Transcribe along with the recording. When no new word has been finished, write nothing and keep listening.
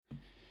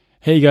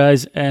Hey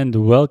guys, and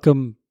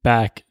welcome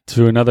back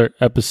to another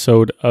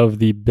episode of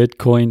the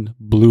Bitcoin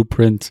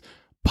Blueprint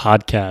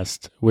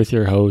podcast with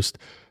your host,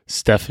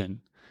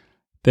 Stefan.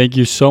 Thank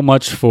you so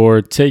much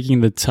for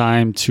taking the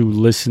time to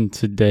listen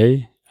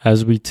today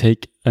as we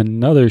take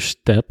another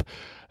step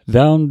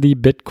down the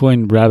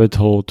Bitcoin rabbit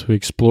hole to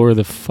explore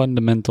the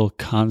fundamental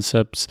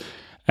concepts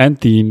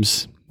and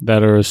themes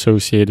that are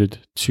associated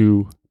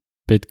to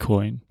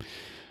Bitcoin.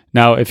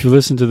 Now, if you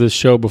listened to this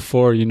show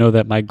before, you know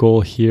that my goal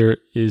here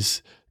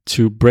is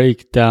to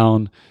break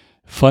down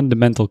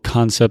fundamental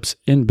concepts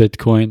in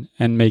Bitcoin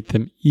and make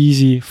them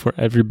easy for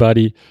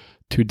everybody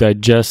to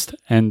digest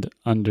and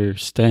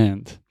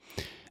understand.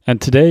 And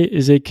today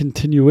is a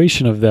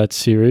continuation of that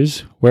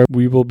series where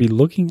we will be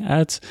looking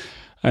at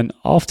an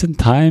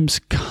oftentimes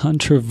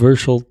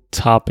controversial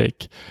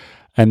topic,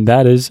 and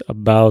that is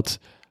about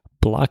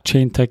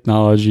blockchain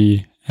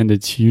technology and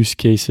its use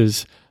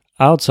cases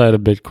outside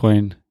of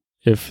Bitcoin,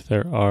 if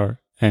there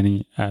are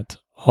any at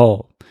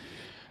all.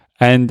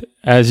 And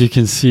as you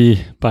can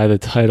see by the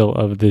title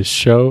of this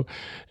show,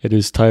 it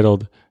is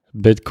titled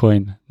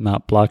Bitcoin,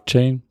 Not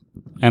Blockchain.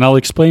 And I'll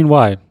explain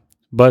why.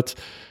 But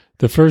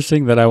the first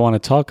thing that I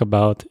want to talk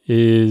about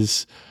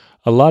is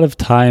a lot of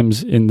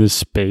times in this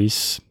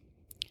space,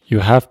 you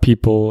have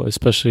people,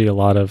 especially a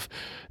lot of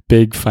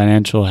big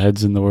financial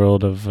heads in the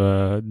world of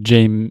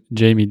Jamie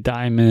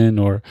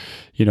Dimon or,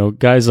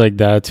 guys like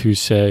that who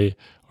say,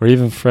 or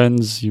even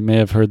friends, you may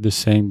have heard this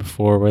saying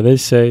before, where they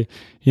say,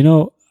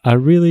 I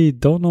really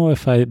don't know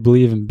if I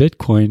believe in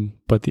Bitcoin,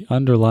 but the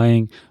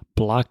underlying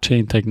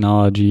blockchain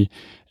technology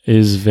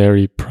is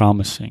very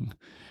promising.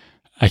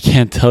 I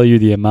can't tell you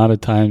the amount of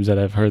times that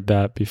I've heard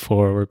that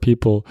before, where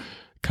people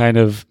kind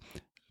of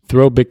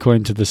throw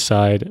Bitcoin to the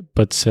side,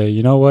 but say,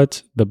 you know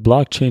what, the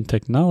blockchain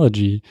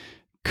technology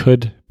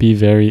could be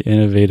very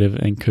innovative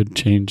and could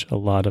change a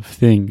lot of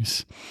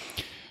things.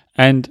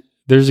 And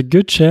there's a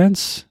good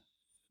chance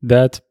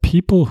that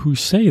people who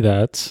say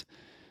that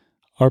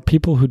are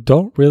people who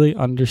don't really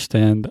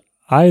understand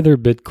either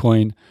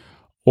Bitcoin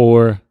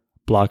or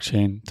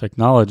blockchain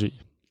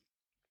technology.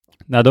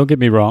 Now, don't get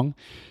me wrong,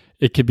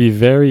 it could be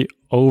very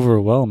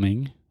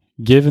overwhelming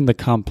given the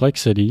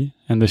complexity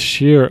and the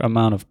sheer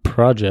amount of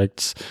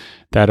projects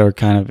that are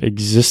kind of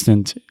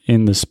existent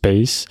in the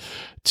space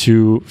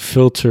to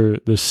filter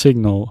the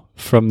signal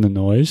from the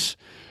noise.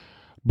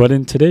 But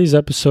in today's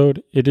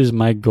episode, it is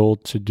my goal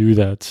to do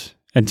that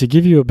and to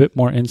give you a bit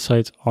more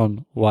insight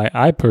on why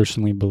I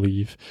personally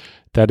believe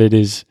that it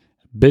is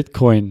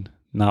Bitcoin,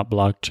 not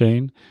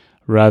blockchain,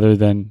 rather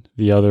than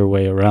the other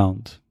way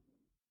around.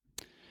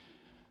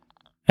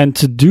 And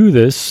to do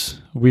this,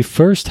 we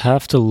first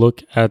have to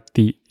look at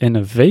the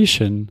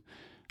innovation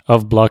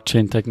of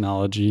blockchain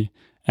technology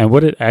and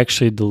what it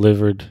actually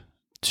delivered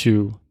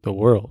to the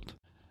world.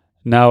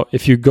 Now,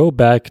 if you go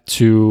back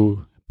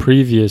to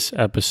previous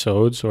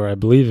episodes, or I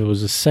believe it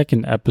was the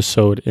second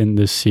episode in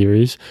this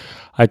series,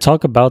 I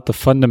talk about the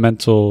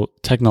fundamental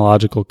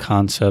technological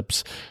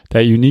concepts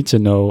that you need to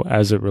know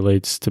as it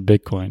relates to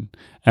Bitcoin,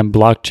 and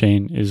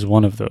blockchain is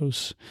one of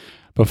those.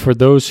 But for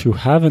those who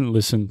haven't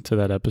listened to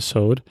that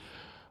episode,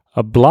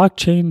 a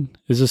blockchain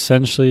is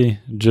essentially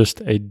just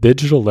a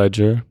digital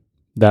ledger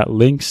that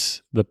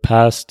links the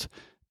past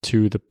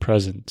to the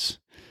present.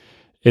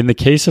 In the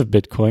case of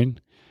Bitcoin,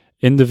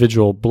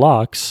 individual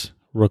blocks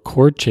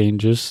record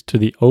changes to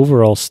the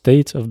overall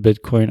state of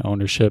Bitcoin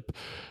ownership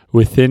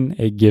within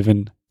a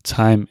given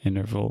time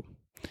interval.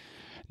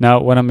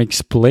 Now, when I'm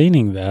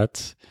explaining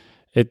that,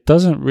 it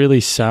doesn't really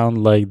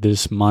sound like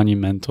this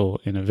monumental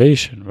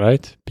innovation,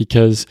 right?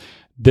 Because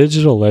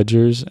digital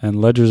ledgers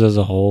and ledgers as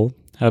a whole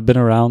have been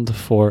around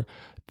for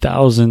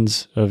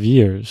thousands of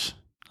years.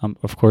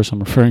 Of course,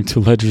 I'm referring to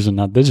ledgers and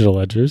not digital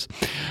ledgers,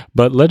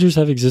 but ledgers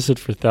have existed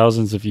for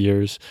thousands of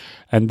years,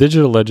 and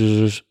digital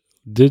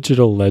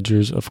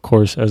ledgers, of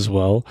course, as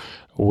well,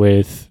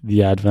 with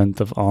the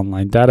advent of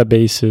online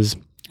databases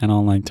and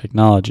online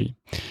technology.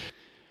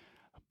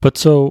 But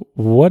so,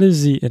 what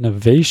is the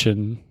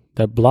innovation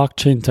that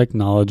blockchain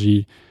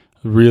technology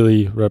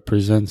really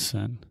represents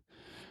then?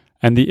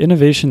 And the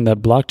innovation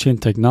that blockchain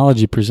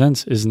technology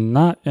presents is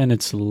not in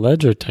its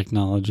ledger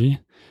technology,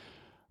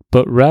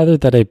 but rather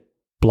that a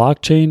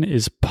blockchain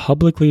is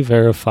publicly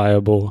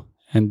verifiable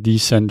and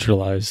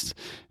decentralized,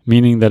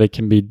 meaning that it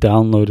can be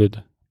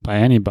downloaded by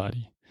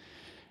anybody.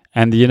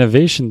 And the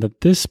innovation that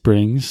this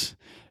brings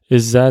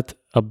is that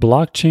a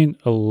blockchain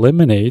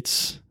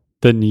eliminates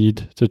the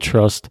need to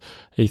trust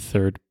a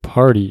third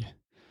party.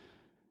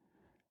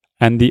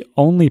 And the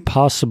only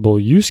possible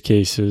use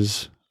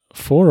cases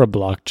for a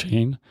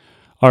blockchain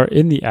are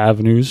in the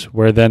avenues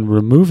where then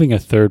removing a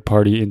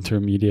third-party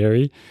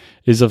intermediary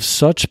is of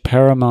such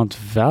paramount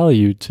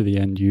value to the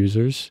end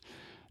users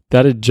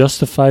that it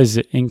justifies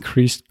the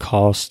increased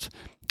cost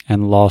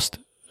and lost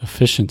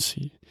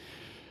efficiency.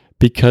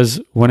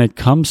 Because when it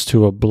comes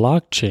to a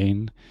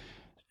blockchain,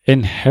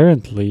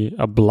 inherently,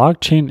 a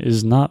blockchain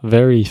is not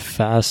very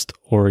fast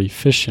or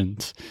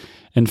efficient.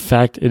 In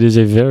fact, it is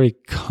a very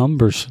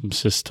cumbersome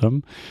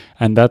system,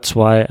 and that's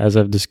why, as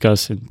I've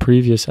discussed in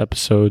previous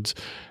episodes,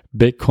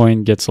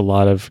 Bitcoin gets a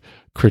lot of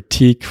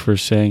critique for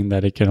saying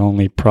that it can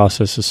only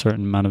process a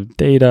certain amount of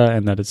data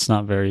and that it's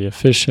not very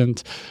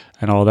efficient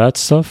and all that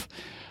stuff.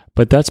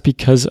 But that's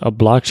because a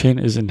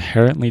blockchain is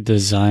inherently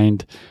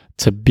designed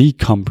to be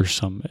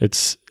cumbersome.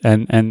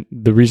 And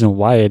the reason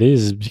why it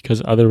is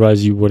because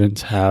otherwise you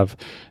wouldn't have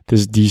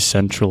this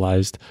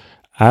decentralized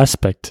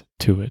aspect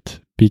to it,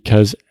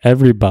 because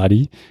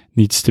everybody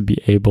needs to be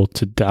able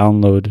to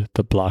download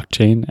the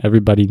blockchain.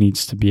 Everybody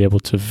needs to be able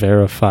to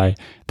verify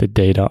the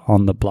data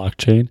on the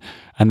blockchain.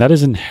 And that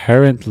is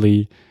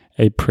inherently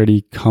a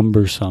pretty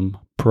cumbersome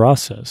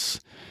process.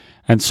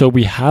 And so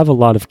we have a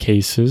lot of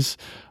cases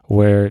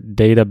where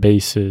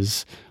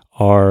databases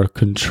are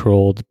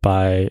controlled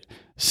by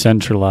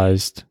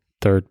centralized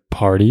third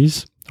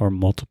parties or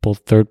multiple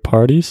third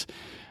parties.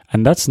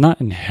 And that's not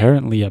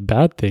inherently a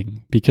bad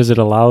thing because it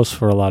allows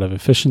for a lot of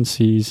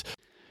efficiencies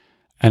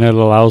and it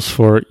allows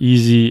for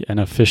easy and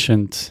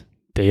efficient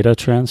data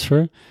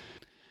transfer.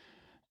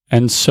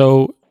 And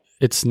so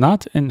it's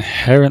not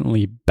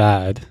inherently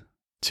bad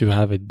to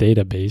have a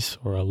database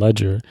or a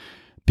ledger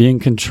being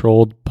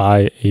controlled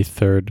by a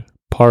third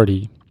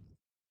party.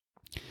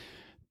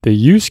 The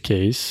use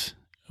case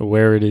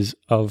where it is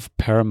of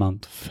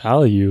paramount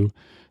value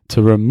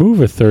to remove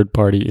a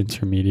third-party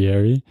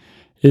intermediary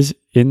is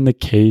in the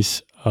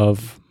case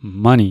of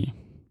money.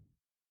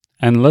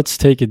 And let's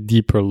take a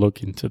deeper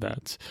look into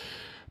that,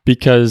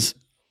 because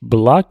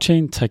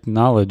blockchain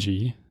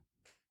technology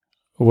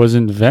was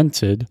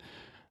invented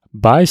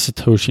by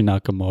Satoshi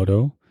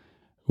Nakamoto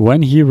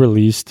when he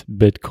released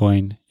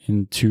Bitcoin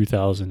in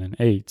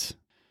 2008.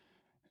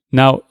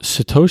 Now,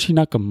 Satoshi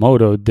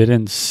Nakamoto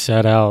didn't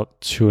set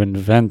out to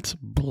invent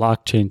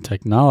blockchain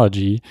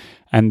technology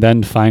and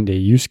then find a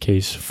use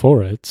case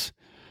for it.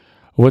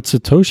 What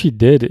Satoshi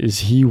did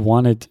is he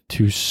wanted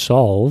to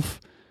solve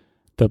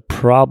the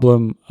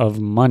problem of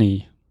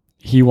money.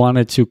 He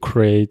wanted to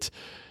create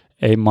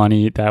a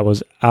money that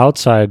was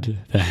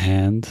outside the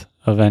hand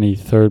of any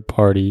third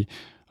party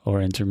or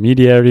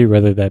intermediary,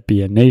 whether that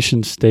be a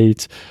nation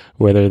state,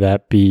 whether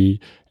that be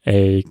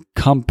a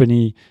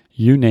company,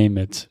 you name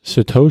it.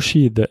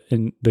 Satoshi,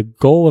 the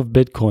goal of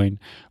Bitcoin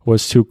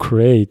was to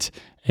create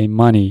a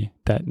money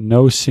that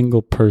no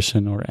single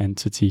person or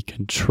entity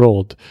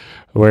controlled,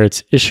 where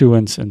its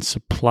issuance and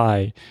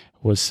supply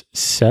was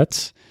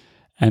set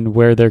and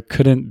where there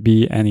couldn't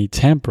be any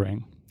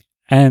tampering.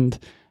 And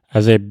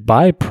as a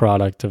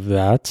byproduct of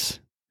that,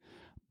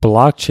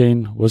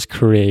 blockchain was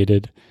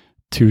created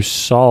to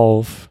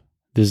solve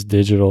this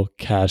digital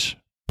cash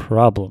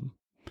problem.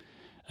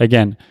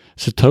 Again,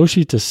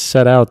 Satoshi to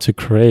set out to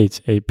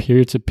create a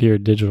peer-to-peer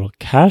digital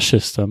cash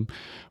system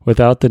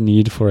without the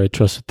need for a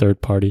trusted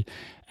third party.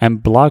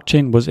 And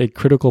blockchain was a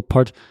critical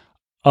part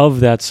of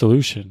that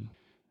solution.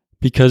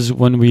 Because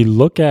when we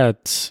look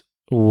at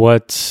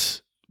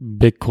what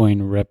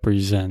Bitcoin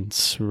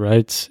represents,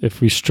 right?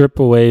 If we strip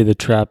away the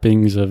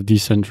trappings of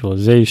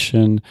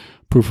decentralization,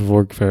 proof of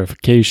work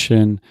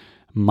verification,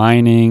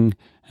 mining,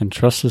 and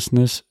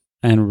trustlessness,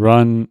 and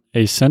run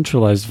a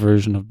centralized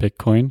version of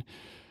Bitcoin,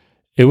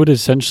 it would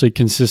essentially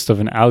consist of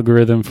an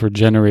algorithm for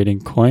generating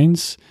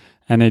coins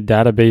and a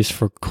database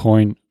for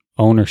coin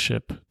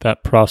ownership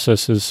that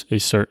processes a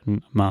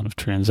certain amount of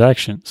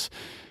transactions.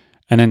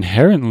 And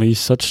inherently,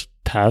 such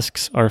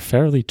tasks are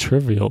fairly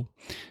trivial,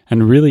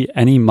 and really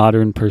any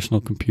modern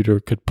personal computer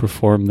could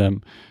perform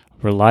them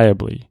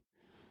reliably.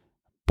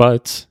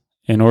 But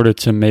in order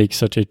to make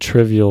such a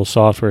trivial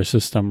software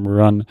system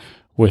run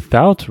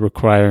without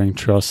requiring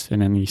trust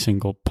in any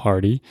single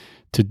party,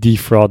 to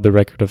defraud the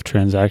record of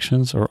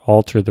transactions or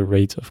alter the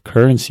rate of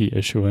currency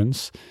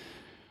issuance,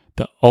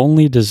 the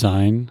only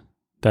design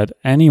that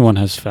anyone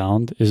has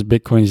found is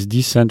Bitcoin's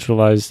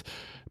decentralized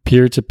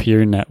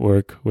peer-to-peer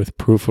network with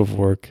proof of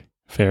work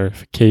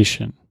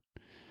verification.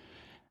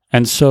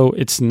 And so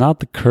it's not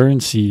the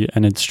currency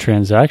and its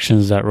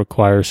transactions that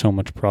require so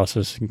much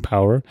processing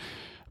power,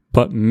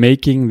 but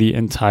making the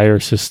entire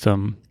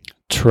system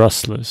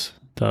trustless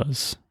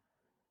does.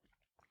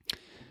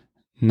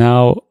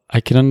 Now, I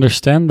can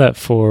understand that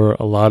for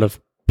a lot of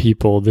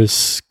people,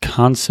 this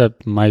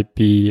concept might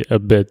be a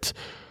bit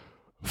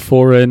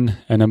foreign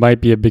and it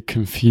might be a bit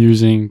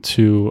confusing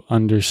to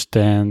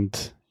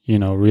understand,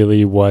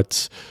 really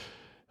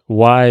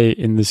why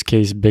in this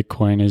case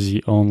Bitcoin is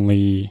the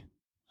only,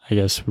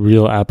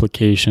 real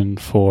application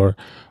for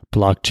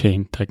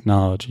blockchain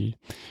technology.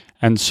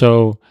 And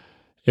so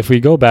if we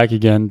go back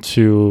again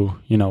to,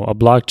 a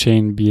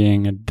blockchain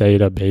being a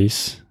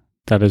database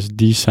that is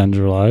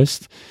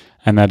decentralized,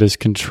 and that is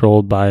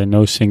controlled by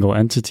no single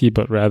entity,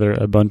 but rather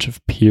a bunch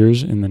of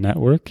peers in the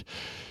network,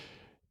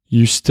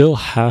 you still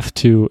have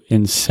to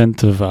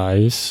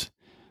incentivize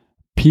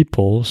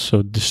people,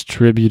 so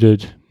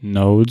distributed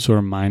nodes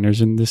or miners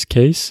in this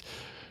case,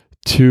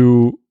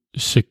 to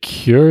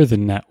secure the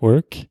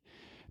network,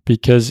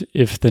 because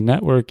if the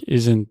network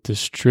isn't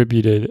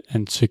distributed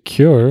and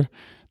secure,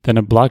 then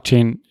a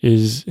blockchain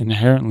is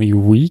inherently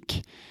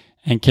weak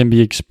and can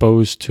be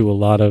exposed to a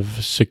lot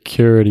of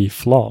security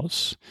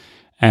flaws.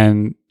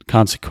 And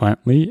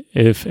consequently,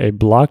 if a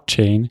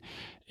blockchain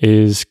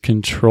is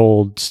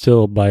controlled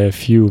still by a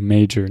few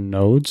major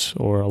nodes,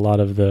 or a lot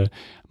of the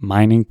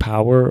mining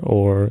power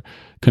or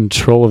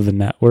control of the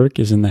network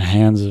is in the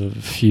hands of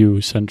a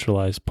few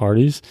centralized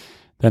parties,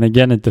 then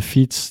again, it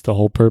defeats the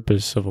whole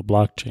purpose of a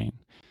blockchain.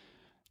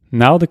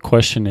 Now the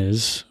question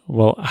is,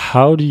 well,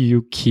 how do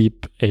you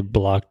keep a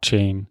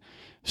blockchain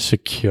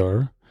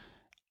secure?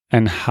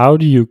 And how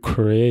do you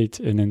create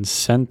an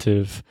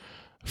incentive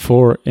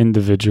for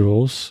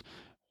individuals,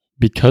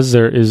 because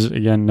there is,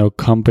 again, no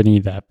company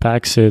that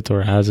backs it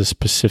or has a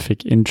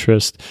specific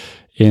interest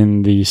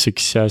in the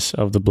success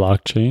of the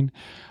blockchain?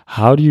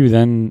 How do you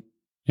then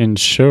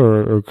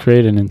ensure or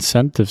create an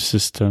incentive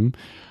system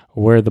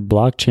where the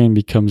blockchain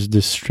becomes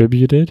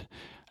distributed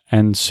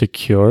and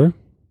secure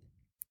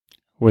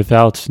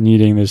without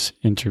needing this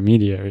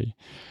intermediary?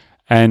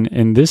 And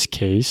in this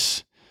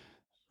case,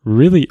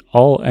 really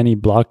all any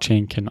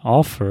blockchain can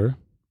offer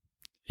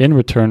in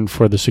return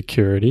for the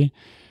security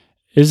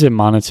is a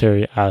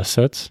monetary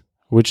asset,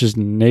 which is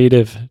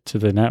native to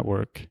the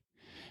network,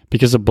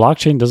 because a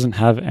blockchain doesn't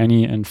have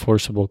any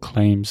enforceable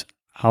claims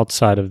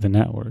outside of the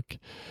network.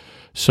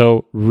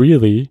 So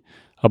really,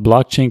 a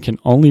blockchain can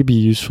only be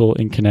useful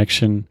in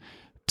connection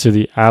to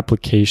the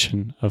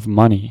application of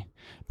money,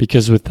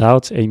 because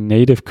without a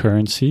native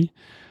currency,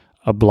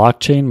 a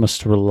blockchain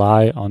must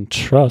rely on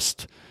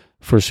trust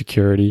for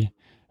security,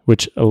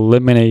 which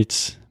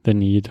eliminates the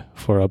need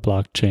for a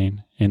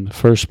blockchain in the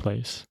first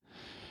place.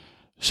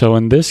 So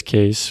in this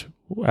case,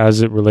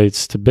 as it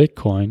relates to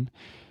Bitcoin,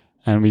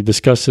 and we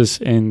discussed this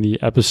in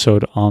the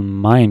episode on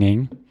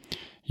mining,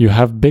 you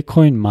have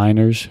Bitcoin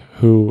miners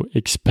who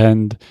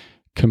expend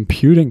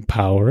computing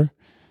power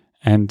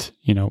and,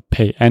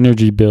 pay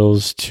energy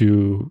bills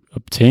to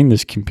obtain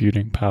this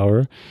computing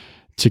power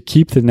to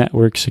keep the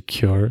network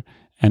secure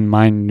and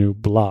mine new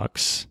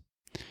blocks.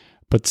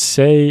 But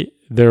say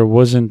there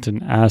wasn't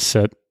an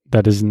asset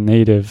that is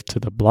native to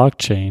the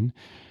blockchain,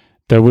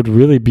 there would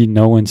really be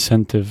no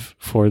incentive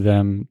for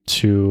them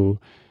to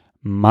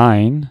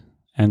mine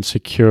and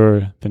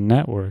secure the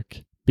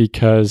network,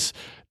 because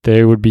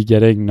they would be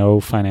getting no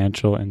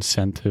financial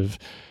incentive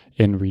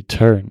in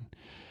return.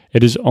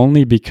 It is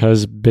only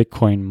because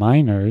Bitcoin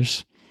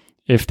miners,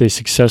 if they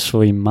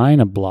successfully mine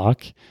a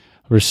block,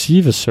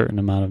 receive a certain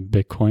amount of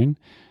Bitcoin,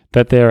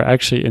 that they are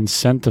actually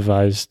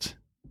incentivized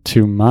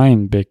to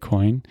mine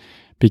Bitcoin,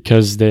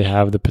 because they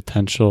have the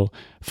potential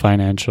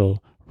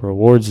financial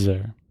rewards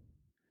there.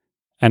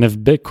 And if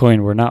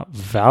Bitcoin were not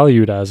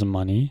valued as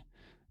money,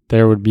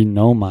 there would be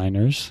no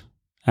miners.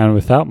 And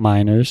without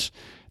miners,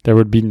 there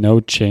would be no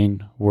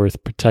chain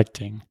worth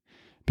protecting,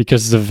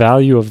 because the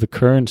value of the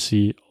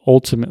currency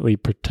ultimately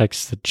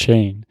protects the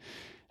chain,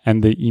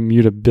 and the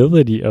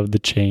immutability of the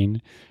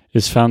chain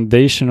is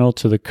foundational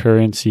to the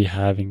currency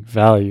having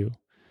value.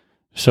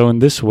 So in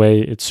this way,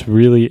 it's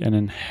really an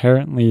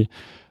inherently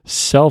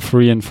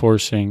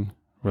self-reinforcing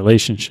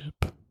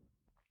relationship.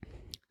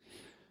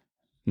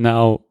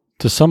 Now,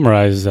 to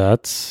summarize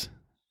that,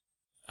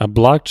 a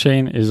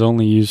blockchain is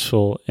only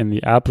useful in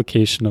the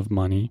application of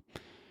money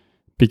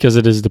because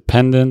it is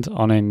dependent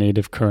on a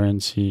native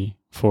currency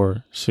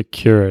for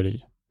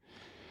security.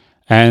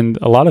 And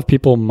a lot of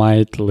people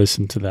might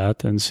listen to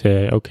that and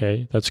say,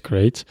 okay, that's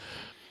great.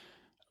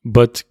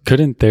 But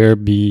couldn't there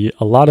be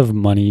a lot of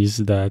monies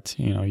that,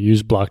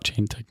 use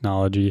blockchain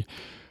technology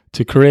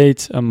to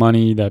create a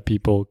money that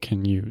people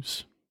can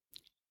use?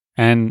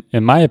 And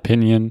in my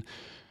opinion,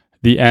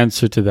 the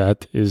answer to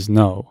that is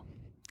no.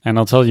 And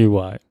I'll tell you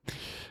why.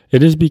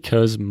 It is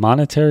because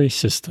monetary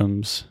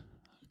systems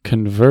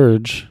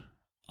converge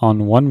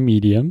on one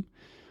medium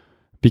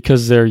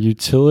because their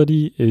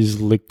utility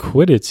is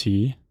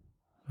liquidity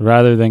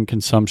rather than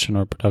consumption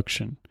or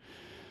production.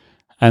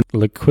 And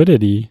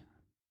liquidity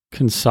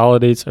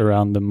consolidates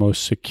around the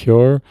most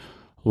secure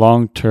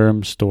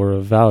long-term store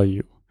of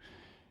value.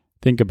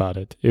 Think about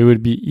it. It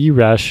would be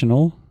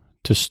irrational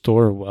to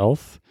store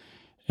wealth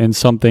in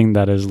something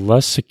that is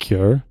less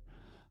secure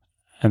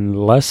and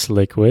less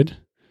liquid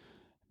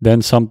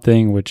than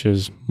something which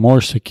is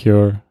more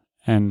secure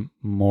and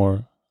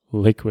more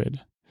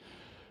liquid.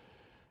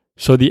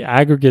 So the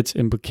aggregate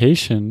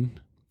implication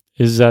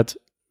is that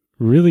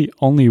really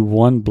only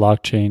one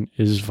blockchain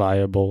is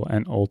viable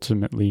and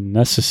ultimately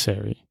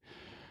necessary.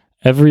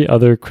 Every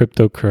other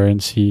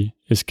cryptocurrency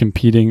is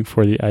competing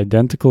for the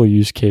identical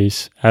use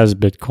case as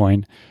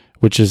Bitcoin,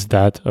 which is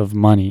that of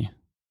money.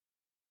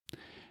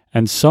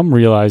 And some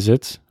realize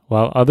it,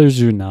 while others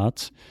do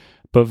not,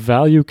 but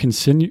value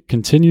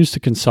continues to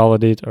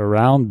consolidate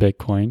around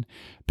Bitcoin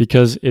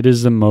because it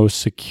is the most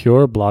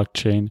secure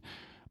blockchain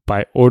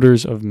by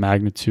orders of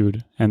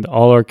magnitude, and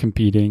all are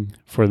competing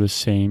for the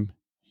same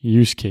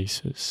use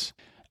cases.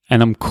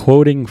 And I'm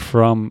quoting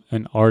from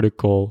an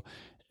article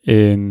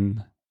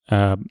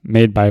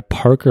made by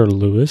Parker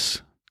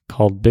Lewis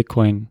called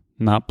Bitcoin,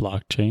 Not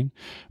Blockchain,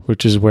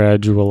 which is where I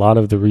drew a lot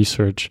of the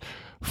research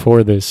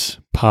for this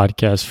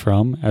podcast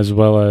from, as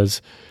well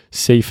as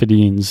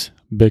Saifedean's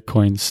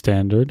Bitcoin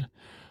Standard.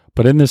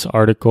 But in this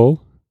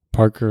article,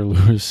 Parker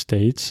Lewis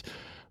states,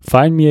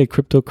 "Find me a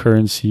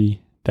cryptocurrency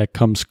that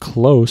comes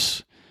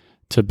close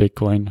to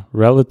Bitcoin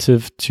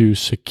relative to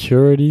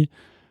security,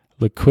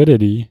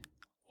 liquidity,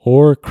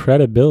 or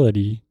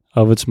credibility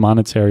of its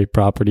monetary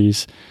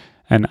properties,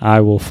 and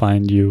I will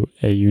find you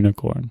a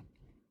unicorn.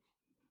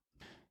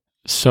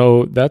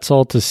 So that's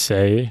all to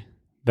say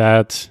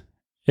that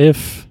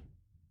if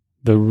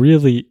the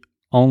really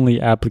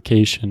only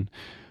application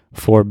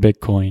for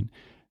Bitcoin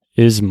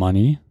is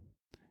money,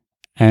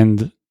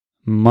 and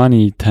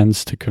money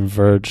tends to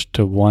converge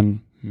to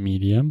one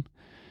medium,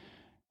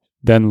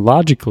 then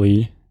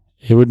logically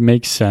it would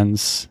make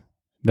sense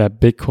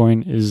that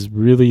Bitcoin is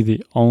really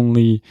the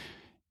only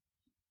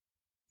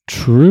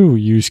true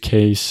use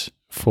case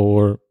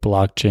for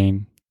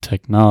blockchain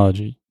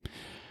technology.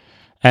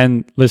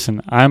 And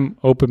listen, I'm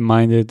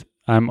open-minded.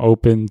 I'm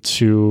open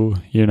to,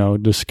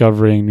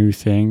 discovering new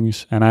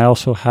things. And I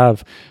also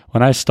have,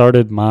 when I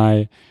started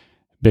my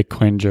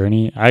Bitcoin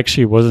journey, I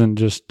actually wasn't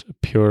just a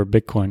pure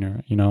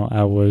Bitcoiner.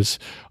 I was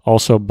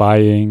also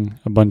buying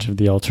a bunch of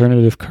the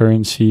alternative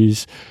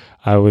currencies.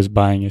 I was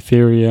buying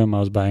Ethereum. I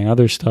was buying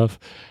other stuff.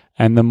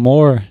 And the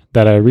more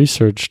that I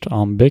researched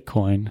on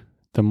Bitcoin,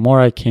 the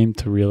more I came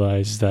to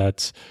realize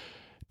that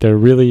there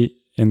really,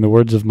 in the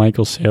words of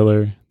Michael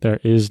Saylor, there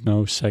is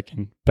no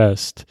second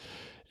best.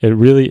 It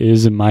really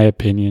is, in my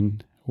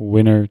opinion,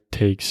 winner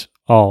takes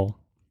all.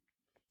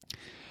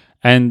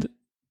 And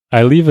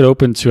I leave it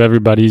open to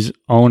everybody's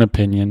own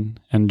opinion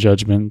and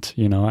judgment.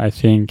 I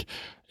think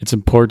it's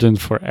important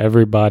for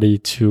everybody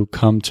to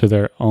come to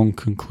their own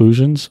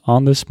conclusions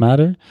on this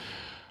matter.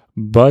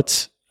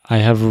 But I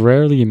have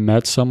rarely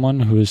met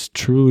someone who is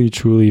truly,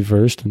 truly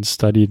versed and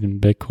studied in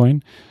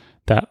Bitcoin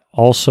that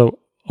also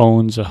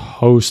owns a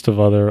host of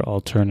other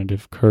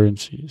alternative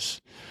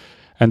currencies.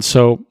 And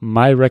so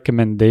my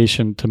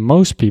recommendation to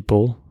most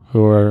people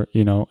who are,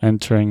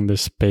 entering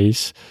this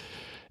space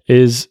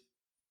is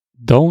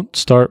don't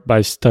start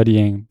by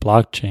studying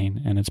blockchain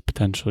and its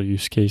potential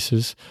use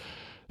cases.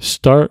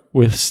 Start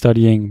with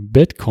studying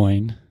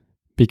Bitcoin,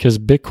 because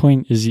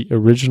Bitcoin is the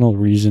original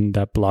reason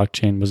that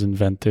blockchain was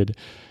invented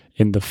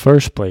in the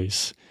first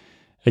place.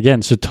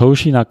 Again,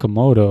 Satoshi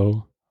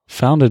Nakamoto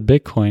founded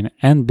Bitcoin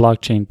and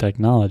blockchain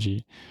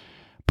technology,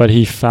 but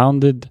he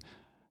founded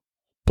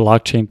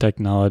blockchain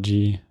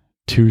technology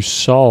to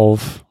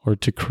solve or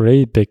to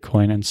create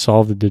Bitcoin and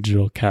solve the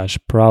digital cash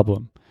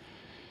problem.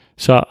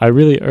 So I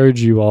really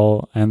urge you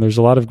all, and there's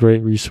a lot of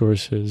great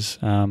resources.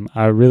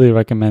 I really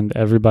recommend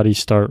everybody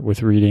start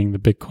with reading the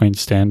Bitcoin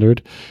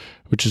Standard,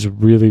 which is a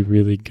really,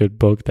 really good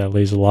book that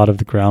lays a lot of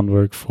the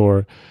groundwork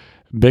for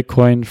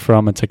Bitcoin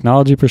from a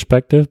technology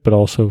perspective, but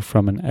also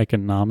from an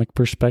economic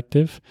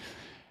perspective.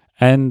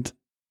 And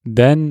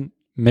then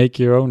make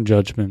your own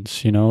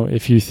judgments.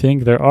 If you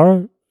think there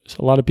are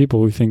a lot of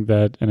people who think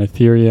that an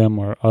Ethereum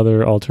or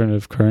other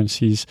alternative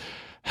currencies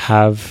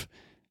have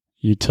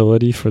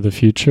utility for the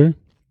future.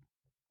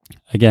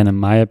 Again, in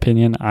my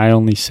opinion, I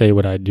only say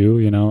what I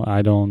do.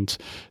 I don't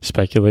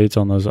speculate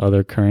on those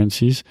other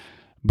currencies,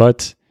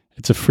 but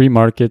it's a free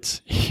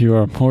market. You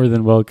are more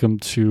than welcome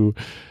to,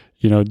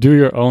 do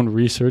your own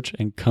research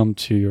and come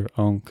to your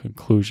own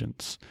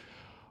conclusions.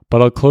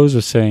 But I'll close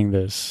with saying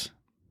this.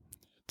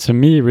 To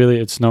me, really,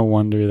 it's no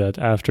wonder that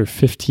after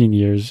 15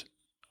 years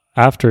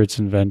after its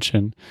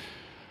invention,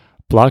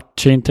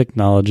 blockchain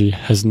technology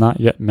has not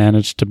yet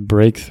managed to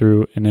break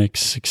through in a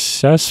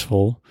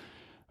successful,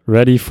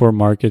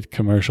 ready-for-market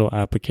commercial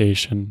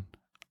application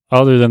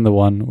other than the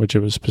one which it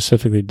was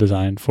specifically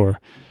designed for,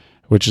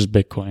 which is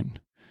Bitcoin.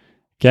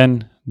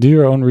 Again, do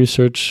your own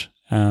research.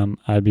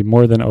 I'd be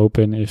more than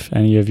open if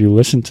any of you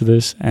listen to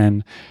this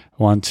and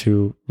want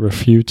to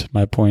refute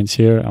my points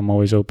here. I'm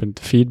always open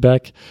to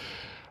feedback.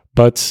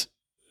 But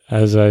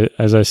as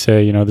I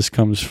say, this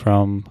comes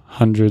from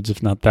hundreds,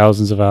 if not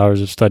thousands of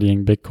hours of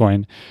studying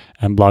Bitcoin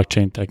and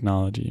blockchain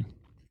technology.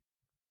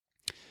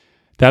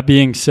 That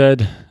being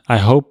said, I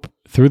hope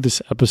through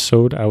this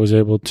episode I was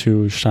able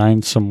to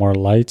shine some more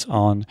light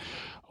on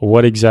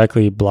what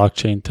exactly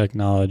blockchain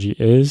technology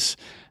is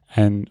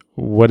and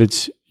what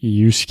its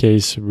use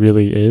case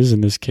really is,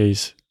 in this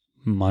case,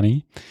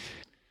 money,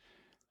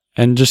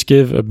 and just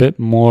give a bit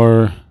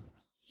more,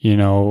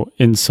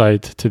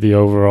 insight to the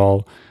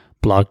overall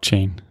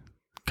blockchain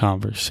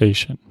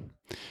conversation.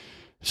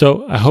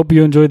 So I hope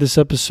you enjoyed this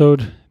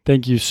episode.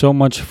 Thank you so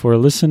much for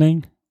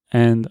listening,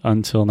 and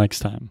until next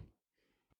time.